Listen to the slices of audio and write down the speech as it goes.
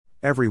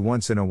Every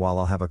once in a while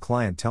I'll have a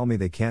client tell me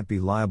they can't be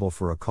liable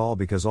for a call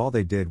because all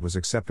they did was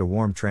accept a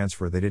warm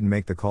transfer, they didn't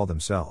make the call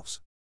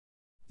themselves.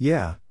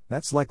 Yeah,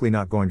 that's likely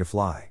not going to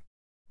fly.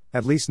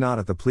 At least not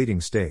at the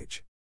pleading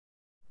stage.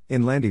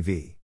 In Landy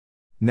v.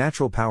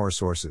 Natural Power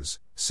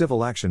Sources,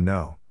 Civil Action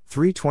No.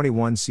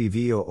 321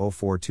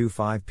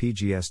 CV00425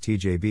 PGS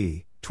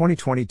TJB,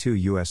 2022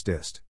 U.S.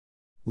 Dist.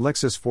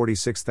 Lexus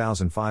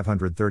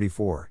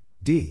 46534,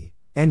 D.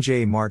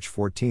 NJ March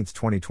 14,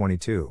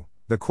 2022,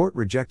 the court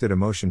rejected a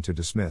motion to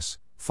dismiss,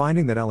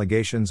 finding that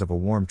allegations of a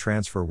warm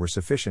transfer were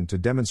sufficient to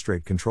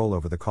demonstrate control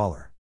over the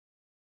caller.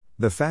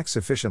 The fact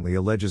sufficiently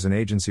alleges an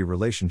agency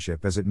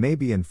relationship as it may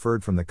be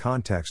inferred from the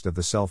context of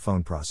the cell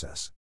phone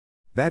process.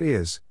 That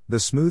is, the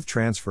smooth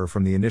transfer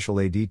from the initial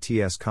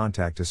ADTS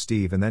contact to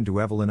Steve and then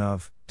to Evelyn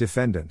of,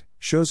 defendant,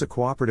 shows a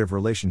cooperative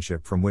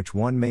relationship from which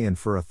one may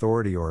infer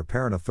authority or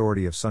apparent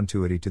authority of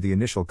Suntuity to the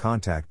initial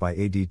contact by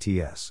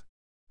ADTS.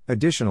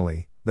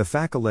 Additionally, the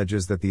fact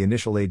alleges that the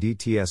initial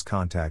ADTS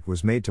contact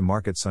was made to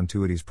market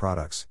Suntuity's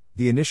products,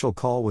 the initial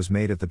call was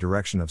made at the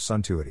direction of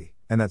Suntuity,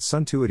 and that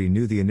Suntuity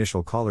knew the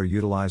initial caller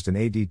utilized an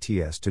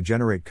ADTS to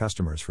generate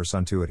customers for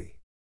Suntuity.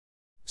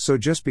 So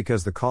just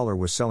because the caller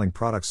was selling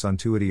products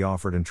Suntuity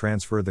offered and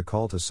transferred the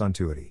call to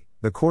Suntuity,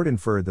 the court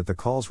inferred that the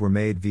calls were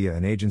made via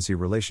an agency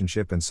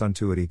relationship and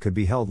Suntuity could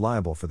be held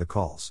liable for the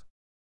calls.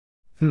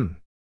 And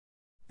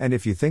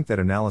if you think that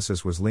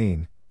analysis was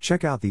lean,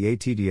 check out the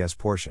ATDS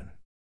portion.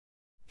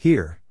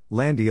 Here,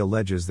 Landy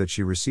alleges that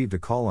she received a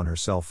call on her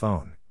cell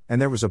phone,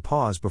 and there was a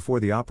pause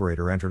before the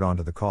operator entered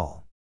onto the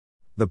call.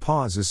 The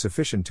pause is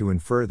sufficient to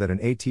infer that an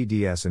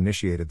ATDS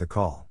initiated the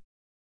call.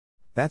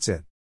 That's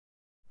it.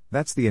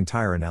 That's the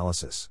entire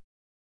analysis.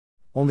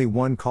 Only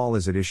one call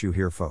is at issue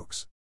here,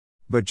 folks.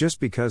 But just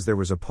because there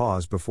was a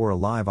pause before a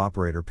live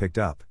operator picked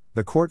up,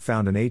 the court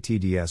found an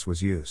ATDS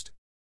was used.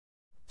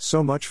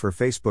 So much for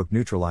Facebook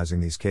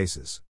neutralizing these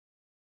cases.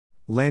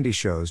 Landy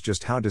shows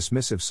just how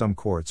dismissive some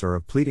courts are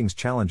of pleadings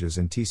challenges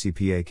in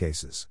TCPA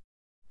cases.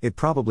 It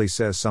probably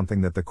says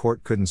something that the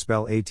court couldn't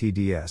spell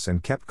ATDS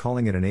and kept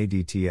calling it an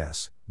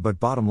ADTS, but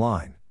bottom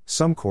line,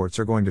 some courts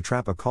are going to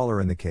trap a caller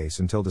in the case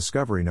until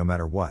discovery no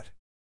matter what.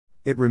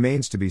 It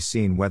remains to be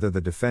seen whether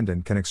the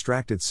defendant can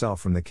extract itself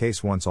from the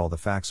case once all the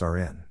facts are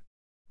in.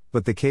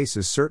 But the case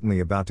is certainly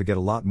about to get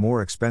a lot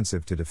more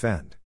expensive to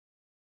defend.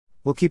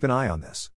 We'll keep an eye on this.